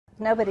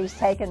Nobody's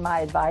taken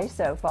my advice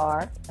so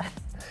far.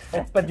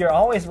 But you're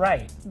always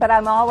right. But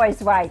I'm always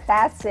right.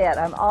 That's it.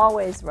 I'm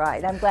always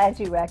right. I'm glad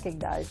you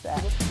recognize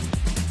that.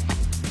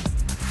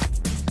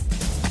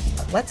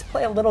 Let's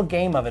play a little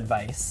game of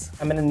advice.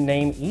 I'm going to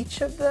name each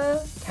of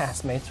the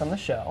castmates from the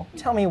show.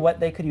 Tell me what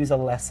they could use a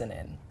lesson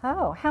in.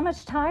 Oh, how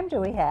much time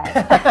do we have?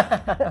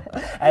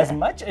 As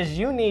much as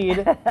you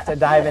need to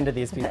dive into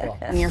these people.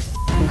 You're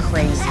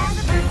crazy.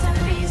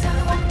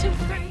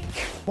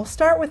 We'll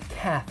start with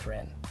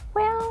Catherine.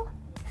 Well,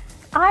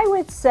 I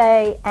would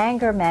say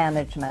anger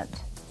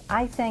management.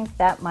 I think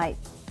that might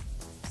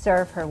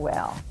serve her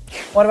well.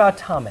 What about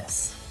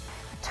Thomas?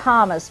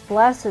 Thomas,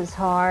 bless his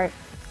heart,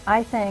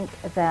 I think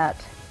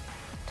that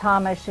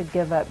Thomas should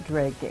give up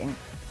drinking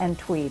and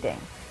tweeting.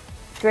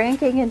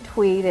 Drinking and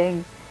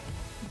tweeting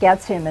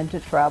gets him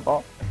into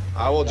trouble.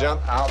 I will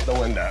jump out the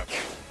window.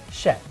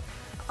 Shep.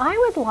 I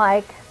would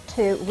like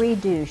to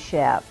redo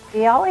Shep.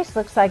 He always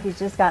looks like he's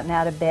just gotten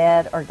out of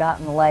bed or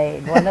gotten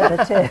laid, one of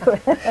the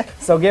two.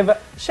 So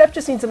Shep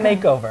just needs a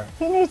makeover.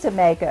 He needs a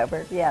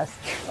makeover, yes.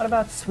 What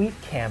about sweet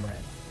Cameron?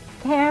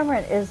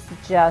 Cameron is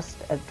just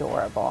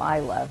adorable. I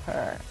love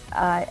her.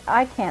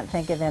 I can't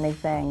think of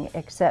anything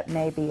except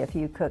maybe a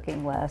few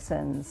cooking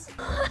lessons.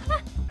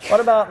 What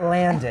about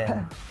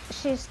Landon?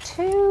 She's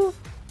too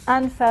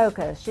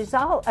unfocused. She's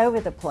all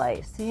over the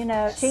place. You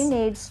know, she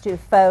needs to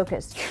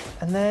focus.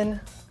 And then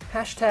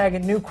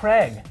hashtag New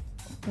Craig.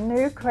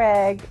 New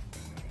Craig.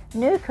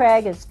 New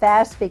Craig is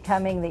fast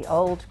becoming the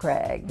old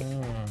Craig.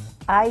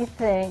 I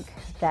think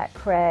that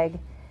Craig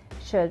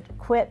should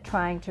quit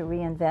trying to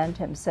reinvent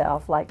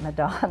himself like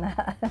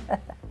Madonna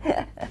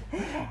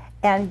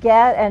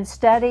and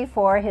study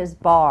for his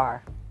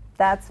bar.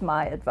 That's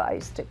my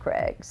advice to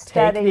Craig.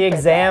 Take the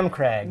exam,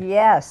 Craig.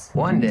 Yes.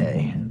 One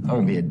day, I'm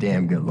gonna be a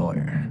damn good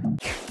lawyer.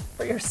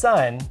 For your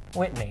son,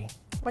 Whitney,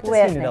 what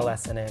does he need a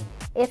lesson in?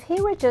 If he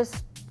would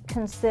just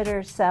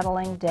consider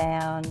settling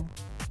down,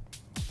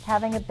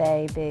 having a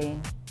baby.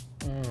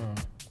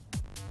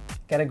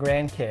 Get a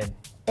grandkid.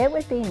 It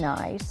would be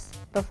nice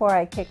before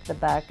I kick the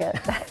bucket.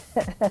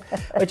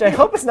 Which I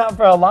hope is not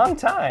for a long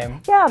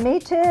time. Yeah, me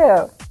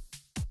too.